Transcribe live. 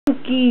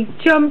He's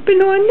jumping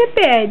on the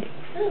bed.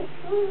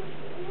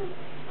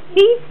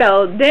 He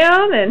fell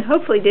down and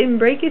hopefully didn't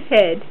break his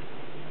head.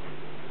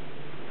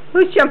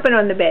 Who's jumping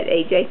on the bed,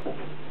 AJ?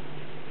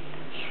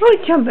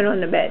 Who's jumping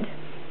on the bed?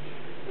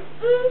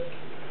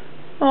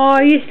 Oh,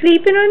 are you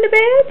sleeping on the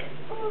bed?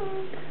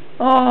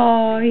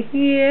 Oh,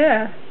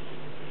 yeah.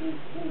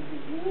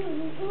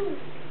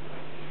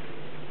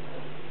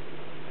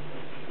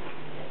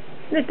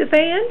 Is that the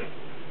fan?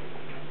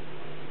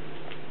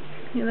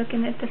 You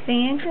looking at the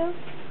fan, Joe?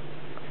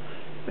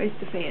 Where's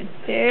the fan?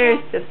 There's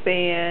the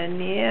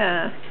fan,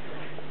 yeah.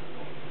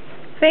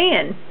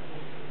 Fan.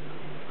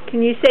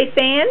 Can you say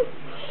fan?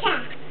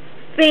 Yeah.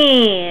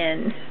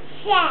 Fan.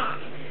 Yeah.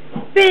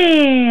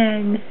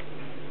 Fan.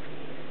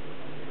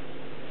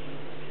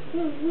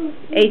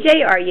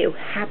 AJ, are you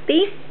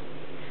happy?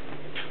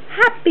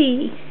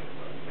 Happy.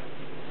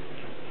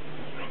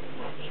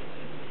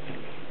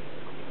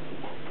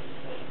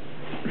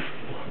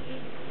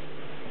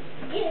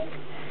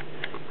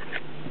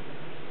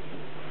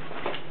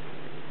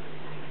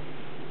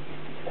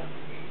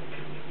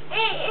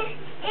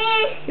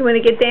 You want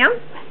to get down?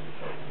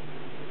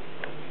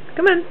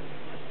 Come on.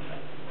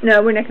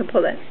 No, we're not going to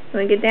pull that. You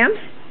want to get down?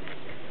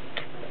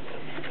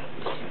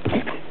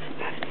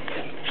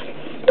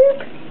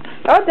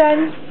 All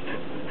done.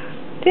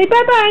 Say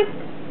bye-bye.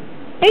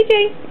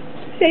 AJ,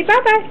 say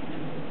bye-bye.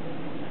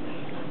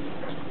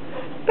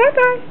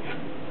 Bye-bye.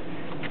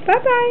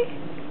 Bye-bye.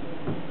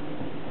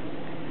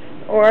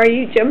 Or are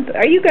you going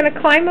to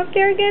climb up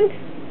there again?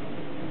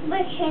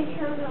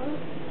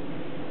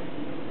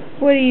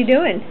 What are you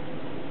doing?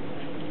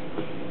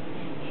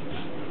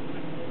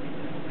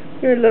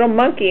 You're a little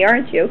monkey,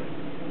 aren't you?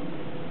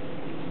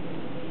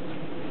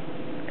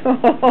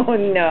 Oh,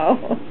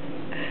 no.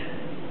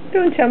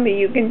 Don't tell me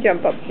you can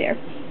jump up there.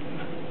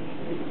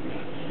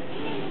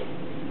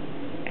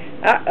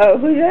 Uh-oh,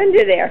 who's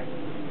under there?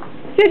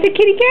 Is that the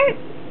kitty cat?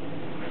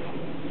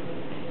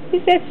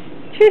 Is that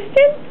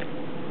Tristan?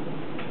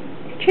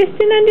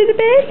 Tristan under the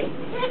bed?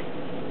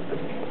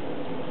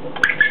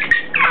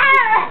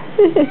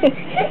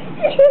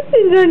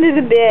 Tristan's under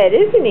the bed,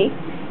 isn't he?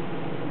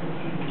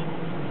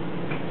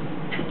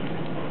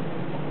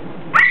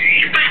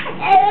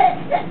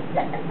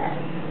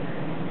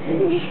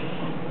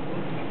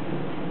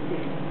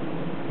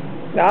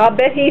 I'll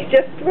bet he's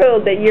just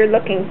thrilled that you're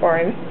looking for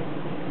him.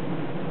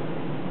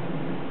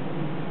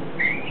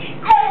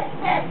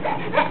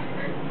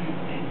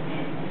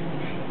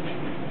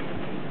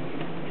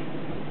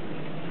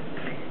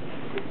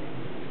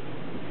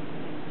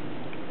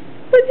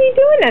 What's he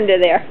doing under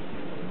there?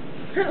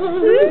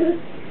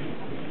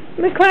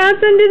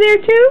 McLeod's under there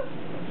too?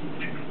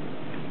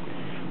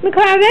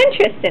 McLeod and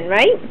Tristan,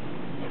 right?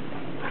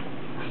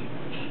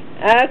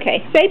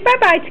 Okay, say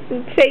bye-bye.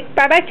 Say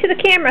bye-bye to the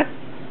camera.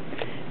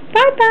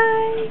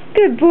 Bye-bye.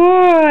 Good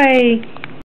boy.